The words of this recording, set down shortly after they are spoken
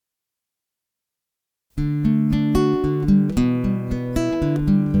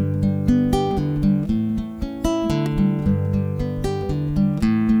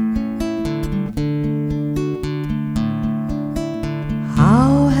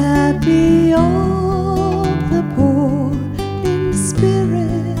happy are the poor in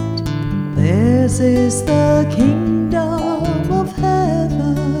spirit, theirs is the kingdom of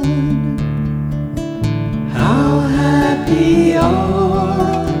heaven. How happy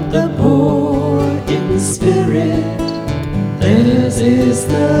are the poor in spirit, theirs is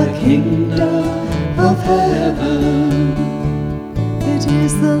the kingdom of heaven. It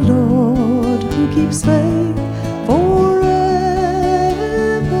is the Lord who keeps faith forever,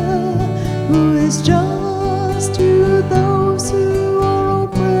 who is just to those who are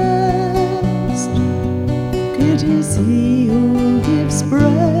oppressed. It is He who gives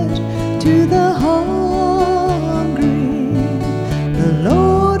bread to the hungry, the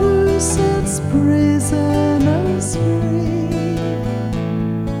Lord who sets prisoners free.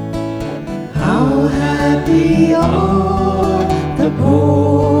 How happy are the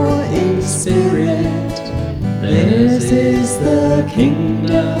poor in spirit, theirs is the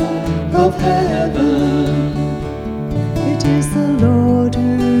kingdom of heaven. It is the Lord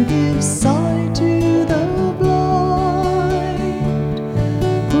who gives sight to the blind,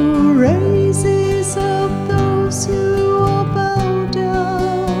 who raises up those who are bowed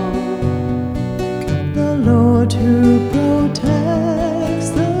down, the Lord who protects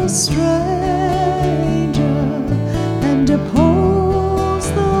the stranger and upholds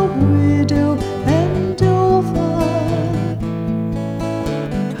the widow and orphan.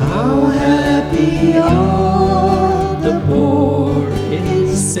 How happy are the poor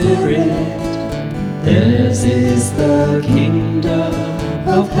in spirit, theirs is the kingdom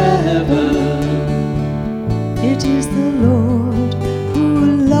of heaven. It is the Lord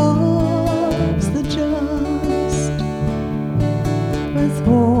who loves the just, but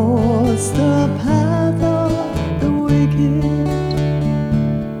thwarts the path of the wicked.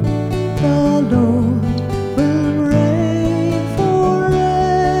 The Lord will reign forever,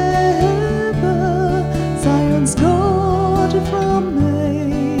 Zion's God from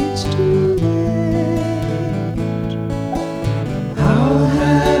age to age. How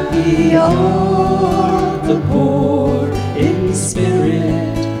happy are the poor in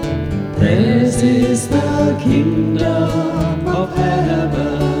spirit, theirs is the kingdom